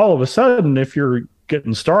 And so all of a sudden, if you're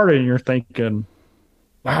getting started and you're thinking,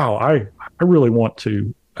 wow, I really want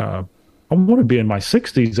to, I want to be in my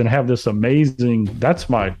 60s and have this amazing, that's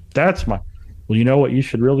my, well, you know what you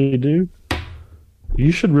should really do?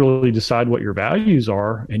 You should really decide what your values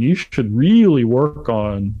are, and you should really work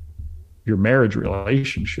on your marriage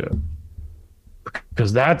relationship,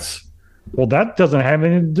 because that doesn't have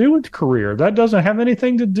anything to do with career. That doesn't have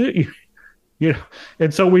anything to do,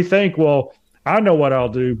 And so we think, well, I know what I'll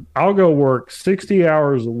do. I'll go work 60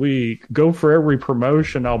 hours a week, go for every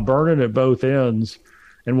promotion. I'll burn it at both ends,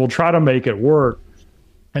 and we'll try to make it work.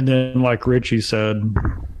 And then, like Richie said,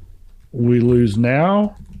 we lose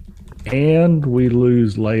now and we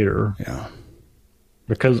lose later. Yeah.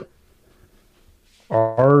 Because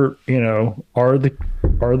are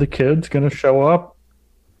the kids going to show up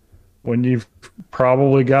when you've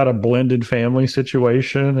probably got a blended family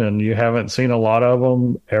situation and you haven't seen a lot of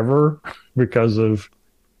them ever because of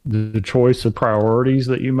the choice of priorities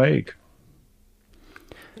that you make?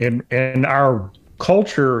 And our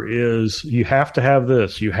culture is, you have to have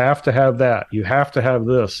this, you have to have that, you have to have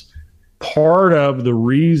this. Part of the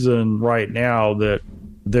reason right now that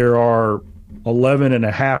there are 11 and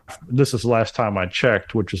a half, this is the last time I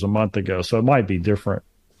checked, which is a month ago, so it might be different.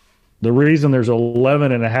 The reason there's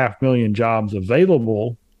 11.5 million jobs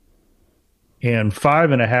available and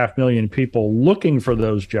 5.5 million people looking for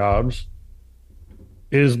those jobs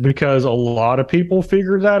is because a lot of people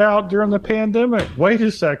figured that out during the pandemic. Wait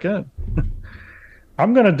a second.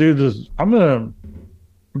 I'm going to do this. I'm going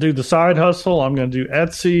to do the side hustle. I'm going to do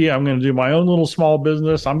Etsy. I'm going to do my own little small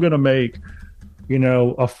business. I'm going to make,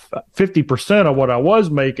 50% of what I was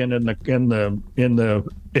making in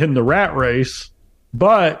the rat race,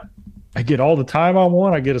 but I get all the time I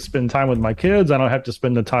want. I get to spend time with my kids. I don't have to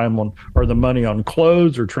spend the time on or the money on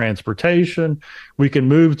clothes or transportation. We can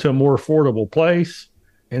move to a more affordable place.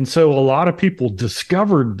 And so a lot of people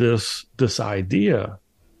discovered this idea.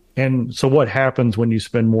 And so what happens when you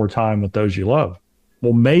spend more time with those you love?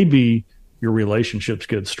 Well, maybe your relationships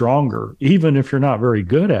get stronger, even if you're not very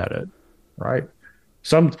good at it, right?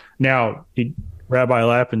 Rabbi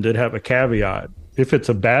Lappin did have a caveat. If it's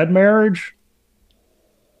a bad marriage,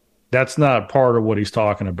 that's not part of what he's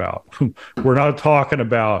talking about. We're not talking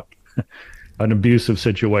about an abusive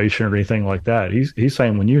situation or anything like that. He's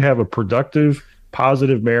saying when you have a productive,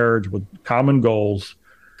 positive marriage with common goals,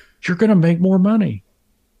 you're going to make more money.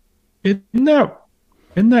 Isn't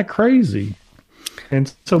that crazy?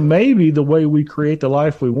 And so maybe the way we create the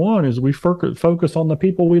life we want is we focus on the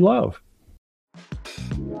people we love.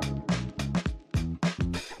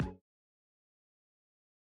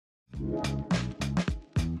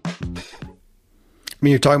 I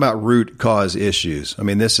mean, you're talking about root cause issues. I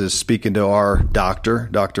mean, this is speaking to our doctor,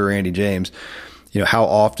 Dr. Andy James. How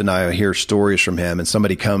often I hear stories from him and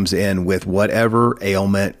somebody comes in with whatever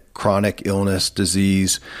ailment, chronic illness,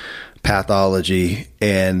 disease, pathology,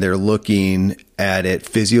 and they're looking at it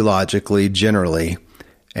physiologically, generally.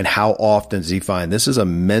 And how often does he find this is a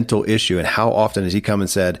mental issue? And how often has he come and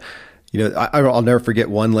said, I'll never forget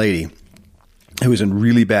one lady who was in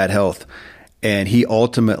really bad health. And he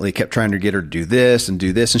ultimately kept trying to get her to do this. And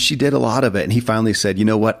she did a lot of it. And he finally said, you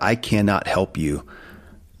know what? I cannot help you.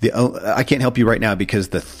 I can't help you right now because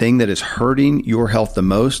the thing that is hurting your health the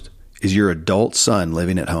most is your adult son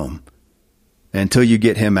living at home. And until you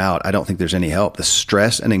get him out, I don't think there's any help. The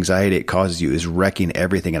stress and anxiety it causes you is wrecking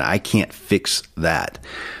everything. And I can't fix that.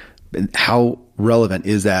 How relevant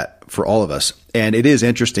is that for all of us? And it is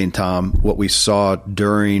interesting, Tom, what we saw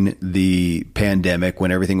during the pandemic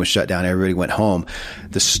when everything was shut down, everybody went home,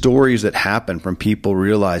 the stories that happened from people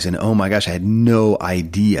realizing, oh my gosh, I had no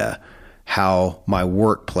idea how my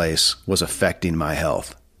workplace was affecting my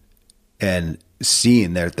health, and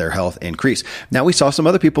seeing their health increase. Now we saw some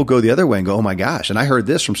other people go the other way and go, oh my gosh. And I heard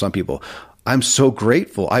this from some people. I'm so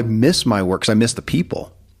grateful. I miss my work because I miss the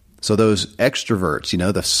people. So those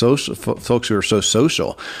extroverts, the social folks who are so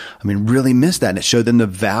social, really miss that. And it showed them the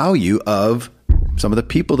value of some of the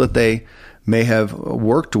people that they may have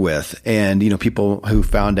worked with. And, people who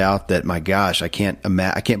found out that, my gosh, I can't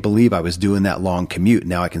believe I was doing that long commute.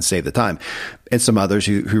 Now I can save the time. And some others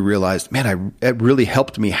who realized, man, it really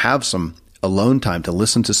helped me have some alone time to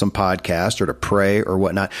listen to some podcast or to pray or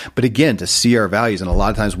whatnot. But again, to see our values. And a lot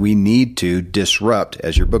of times we need to disrupt,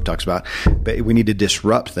 as your book talks about, but we need to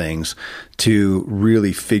disrupt things to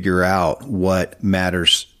really figure out what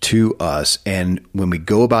matters to us. And when we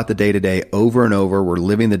go about the day to day over and over, we're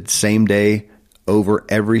living the same day over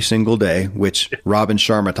every single day, which Robin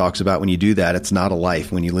Sharma talks about. When you do that, it's not a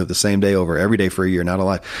life. When you live the same day over every day for a year, not a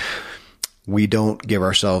life. We don't give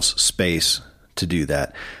ourselves space to do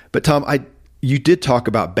that. But Tom, you did talk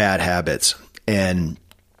about bad habits, and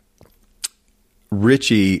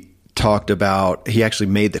Richie talked about, he actually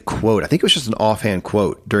made the quote, I think it was just an offhand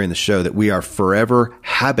quote during the show, that we are forever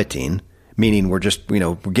habiting, meaning we're just,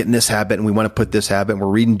 we're getting this habit and we want to put this habit, and we're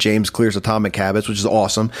reading James Clear's Atomic Habits, which is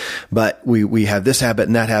awesome, but we have this habit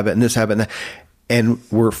and that habit and this habit and that, and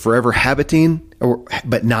we're forever habiting,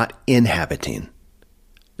 but not inhabiting.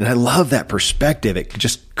 And I love that perspective. It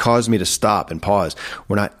just caused me to stop and pause.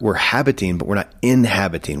 We're habiting, but we're not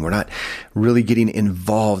inhabiting. We're not really getting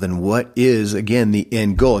involved in what is, again, the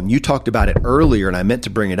end goal. And you talked about it earlier, and I meant to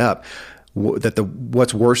bring it up, that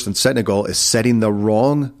what's worse than setting a goal is setting the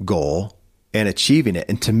wrong goal and achieving it.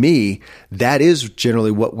 And to me, that is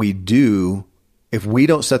generally what we do. If we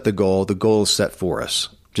don't set the goal is set for us.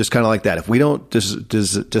 Just kind of like that. If we don't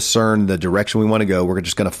discern the direction we want to go, we're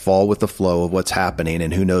just going to fall with the flow of what's happening,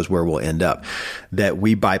 and who knows where we'll end up. That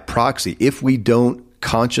we, by proxy, if we don't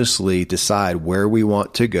consciously decide where we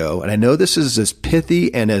want to go, and I know this is as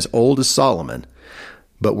pithy and as old as Solomon,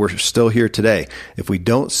 but we're still here today. If we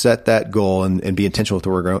don't set that goal and be intentional with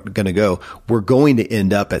where we're going to go, we're going to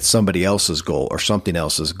end up at somebody else's goal or something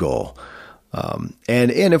else's goal. And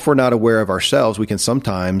if we're not aware of ourselves, we can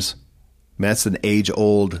sometimes, that's an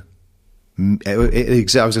age-old, I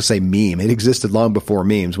was going to say meme. It existed long before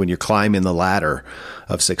memes, when you're climbing the ladder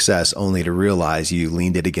of success only to realize you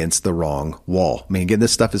leaned it against the wrong wall. I mean, again,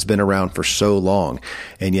 this stuff has been around for so long,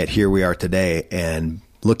 and yet here we are today. And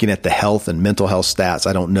looking at the health and mental health stats,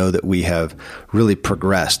 I don't know that we have really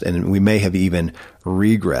progressed, and we may have even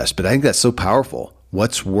regressed. But I think that's so powerful.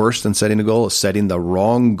 What's worse than setting a goal is setting the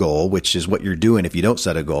wrong goal, which is what you're doing if you don't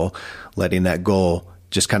set a goal, letting that goal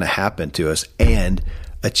just kind of happen to us and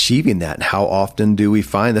achieving that. And how often do we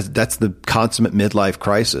find that that's the consummate midlife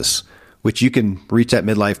crisis, which you can reach that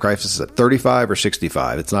midlife crisis at 35 or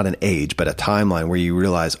 65. It's not an age, but a timeline where you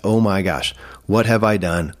realize, oh my gosh, what have I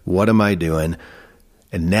done? What am I doing?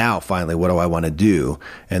 And now finally, what do I want to do?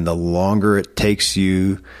 And the longer it takes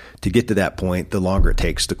you to get to that point, the longer it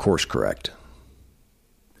takes to course correct.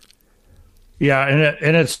 Yeah.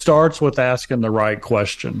 And it starts with asking the right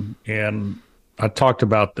question. And I talked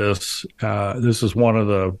about this. This is one of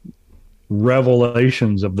the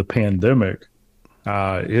revelations of the pandemic,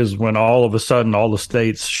 is when all of a sudden all the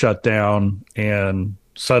states shut down and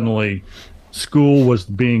suddenly school was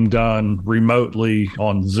being done remotely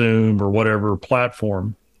on Zoom or whatever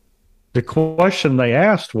platform. The question they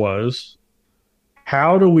asked was,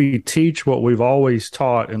 how do we teach what we've always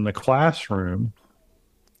taught in the classroom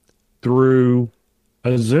through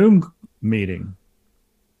a Zoom meeting?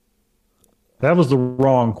 That was the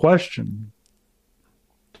wrong question.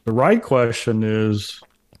 The right question is,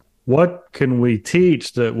 what can we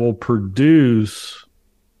teach that will produce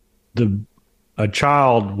a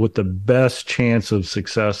child with the best chance of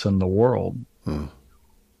success in the world?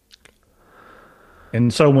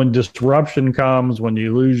 And so when disruption comes, when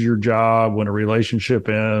you lose your job, when a relationship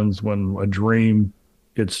ends, when a dream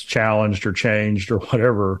gets challenged or changed or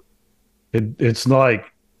whatever, it's like,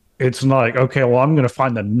 okay, well, I'm going to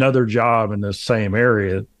find another job in this same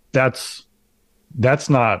area. That's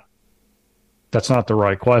not the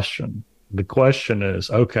right question. The question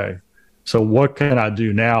is, okay, so what can I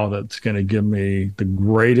do now that's going to give me the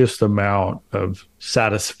greatest amount of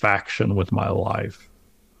satisfaction with my life?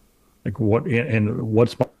 Like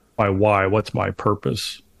what's my why? What's my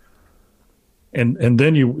purpose? And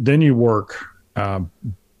then you work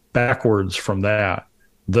backwards from that.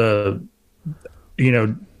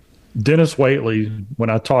 Dennis Waitley, when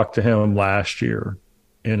I talked to him last year,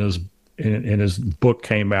 in his book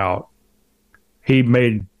came out, he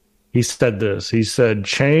said this. He said,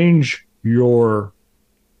 change your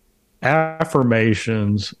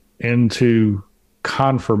affirmations into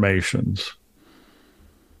confirmations.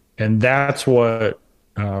 And that's what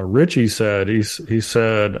Richie said. He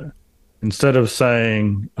said, instead of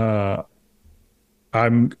saying, I'm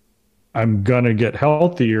going to get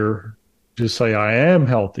healthier, just say, I am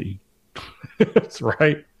healthy. That's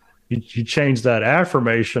right. You change that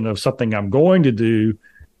affirmation of something I'm going to do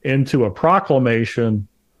into a proclamation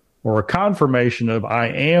or a confirmation of I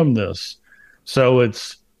am this. So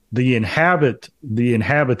it's the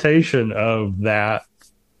inhabitation of that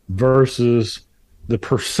versus the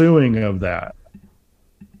pursuing of that.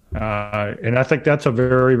 And I think that's a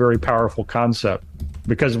very, very powerful concept,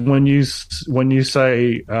 because when you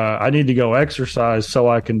say, I need to go exercise so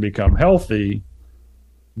I can become healthy,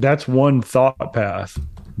 that's one thought path.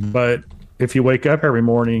 But if you wake up every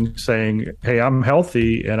morning saying, hey, I'm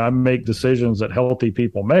healthy and I make decisions that healthy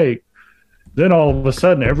people make, then all of a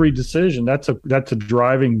sudden every decision, that's a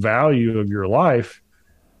driving value of your life.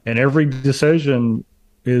 And every decision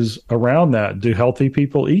is around that. Do healthy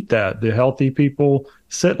people eat that? Do healthy people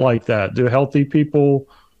sit like that? Do healthy people,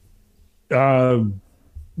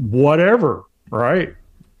 whatever, right?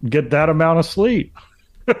 Get that amount of sleep.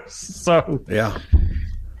 So, yeah.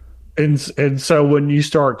 And so when you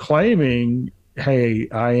start claiming, hey,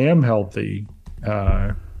 I am healthy,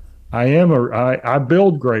 I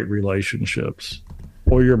build great relationships,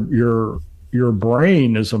 or your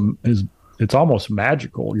brain is it's almost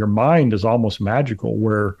magical. Your mind is almost magical,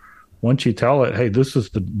 where once you tell it, hey, this is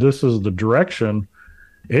the direction,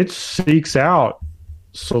 it seeks out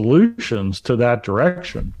solutions to that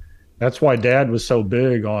direction. That's why Dad was so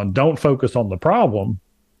big on don't focus on the problem,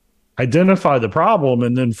 identify the problem,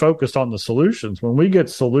 and then focus on the solutions. When we get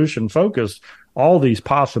solution focused, all these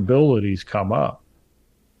possibilities come up.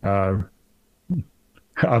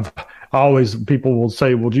 People will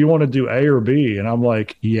say, well, do you want to do A or B? And I'm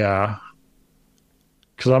like, yeah,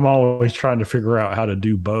 because I'm always trying to figure out how to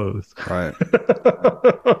do both. Right.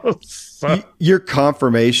 Your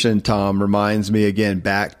confirmation, Tom, reminds me again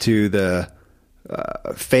back to the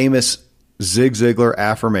famous Zig Ziglar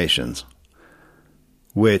affirmations,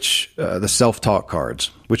 which the self-talk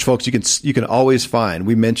cards, which folks you can always find.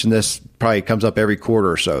 We mention this, probably comes up every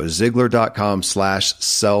quarter or so.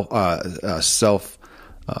 Ziglar.com/self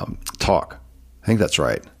talk. I think that's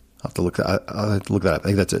right. I'll have to look that up. I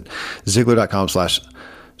think that's it.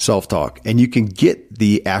 Ziglar.com/self-talk. And you can get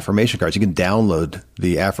the affirmation cards. You can download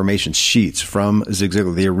the affirmation sheets from Zig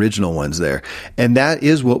Ziglar, the original ones there. And that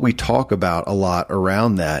is what we talk about a lot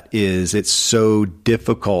around that, is it's so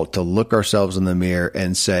difficult to look ourselves in the mirror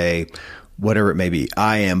and say, whatever it may be,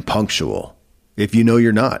 I am punctual. If you know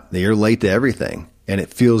you're not, that you're late to everything. And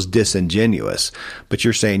it feels disingenuous, but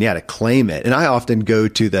you're saying, yeah, to claim it. And I often go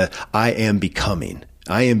to I am becoming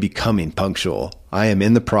punctual. I am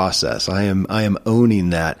in the process. I am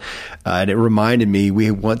owning that. And it reminded me, we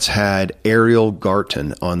once had Ariel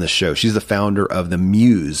Garton on the show. She's the founder of the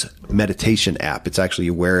Muse meditation app. It's actually,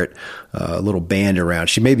 you wear it, a little band around.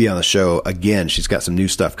 She may be on the show again. She's got some new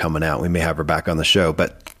stuff coming out. We may have her back on the show,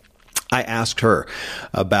 but I asked her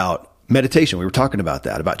about meditation. We were talking about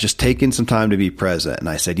that, about just taking some time to be present. And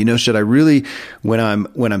I said, should I really, when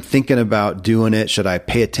I'm thinking about doing it, should I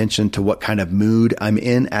pay attention to what kind of mood I'm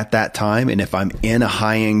in at that time? And if I'm in a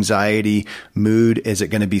high anxiety mood, is it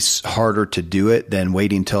going to be harder to do it than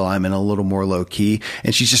waiting till I'm in a little more low key?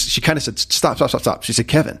 And she kind of said, stop. She said,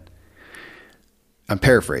 Kevin, I'm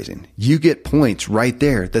paraphrasing. You get points right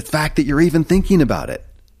there. The fact that you're even thinking about it,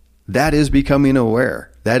 that is becoming aware.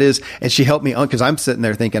 That is, and she helped me on, because I'm sitting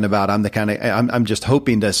there thinking about, I'm just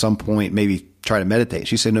hoping to at some point maybe try to meditate.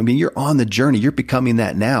 She said, no, you're on the journey. You're becoming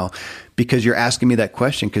that now, because you're asking me that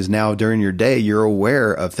question, because now during your day, you're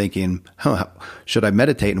aware of thinking, should I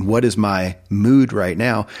meditate? And what is my mood right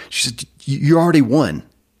now? She said, you already won.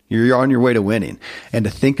 You're on your way to winning. And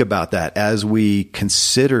to think about that as we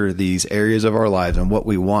consider these areas of our lives and what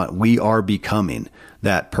we want, we are becoming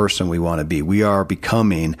that person we want to be. We are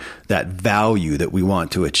becoming that value that we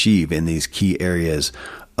want to achieve in these key areas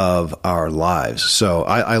of our lives. So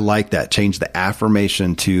I like that. Change the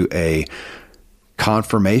affirmation to a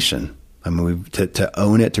confirmation. I mean, to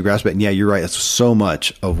own it, to grasp it. And yeah, you're right. That's so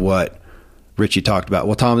much of what Richie talked about.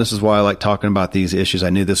 Well, Tom, this is why I like talking about these issues. I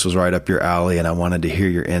knew this was right up your alley, and I wanted to hear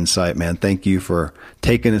your insight, man. Thank you for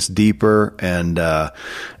taking us deeper. And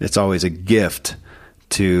it's always a gift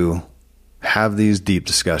to have these deep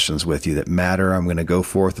discussions with you that matter. I'm going to go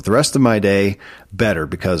forth with the rest of my day better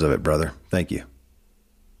because of it, brother. Thank you.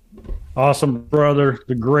 Awesome, brother.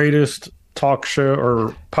 The greatest talk show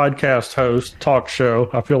or podcast host talk show.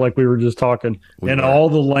 I feel like we were just talking all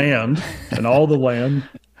the land.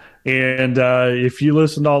 And if you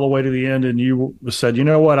listened all the way to the end and you said, you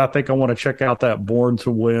know what, I think I want to check out that Born to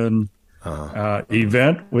Win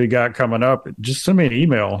event we got coming up, just send me an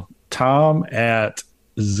email,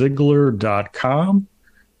 tom@ziglar.com.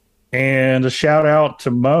 And a shout out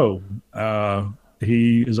to Mo.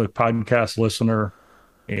 He is a podcast listener,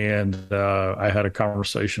 and I had a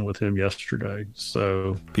conversation with him yesterday.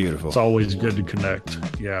 So beautiful. It's always good to connect.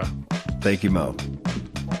 Yeah. Thank you, Mo.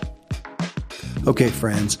 Okay,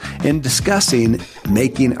 friends, in discussing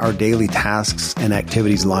making our daily tasks and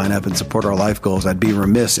activities line up and support our life goals, I'd be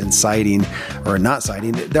remiss in citing, or not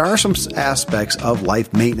citing, there are some aspects of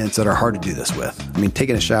life maintenance that are hard to do this with. I mean,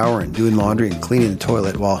 taking a shower and doing laundry and cleaning the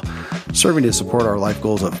toilet while serving to support our life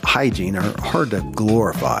goals of hygiene are hard to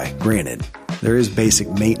glorify. Granted, there is basic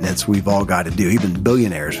maintenance we've all got to do. Even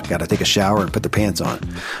billionaires got to take a shower and put their pants on.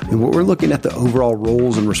 And what we're looking at the overall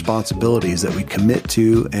roles and responsibilities that we commit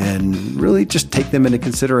to and really just take them into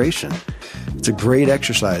consideration. It's a great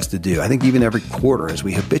exercise to do. I think even every quarter as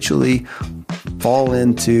we habitually fall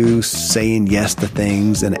into saying yes to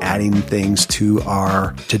things and adding things to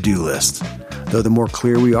our to-do list. Though the more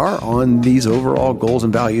clear we are on these overall goals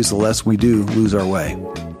and values, the less we do lose our way.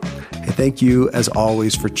 Hey, thank you, as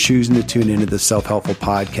always, for choosing to tune into the Self-Helpful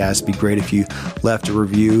Podcast. It'd be great if you left a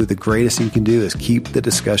review. The greatest thing you can do is keep the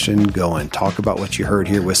discussion going. Talk about what you heard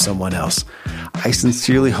here with someone else. I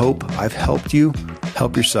sincerely hope I've helped you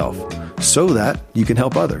help yourself. so that you can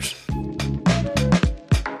help others.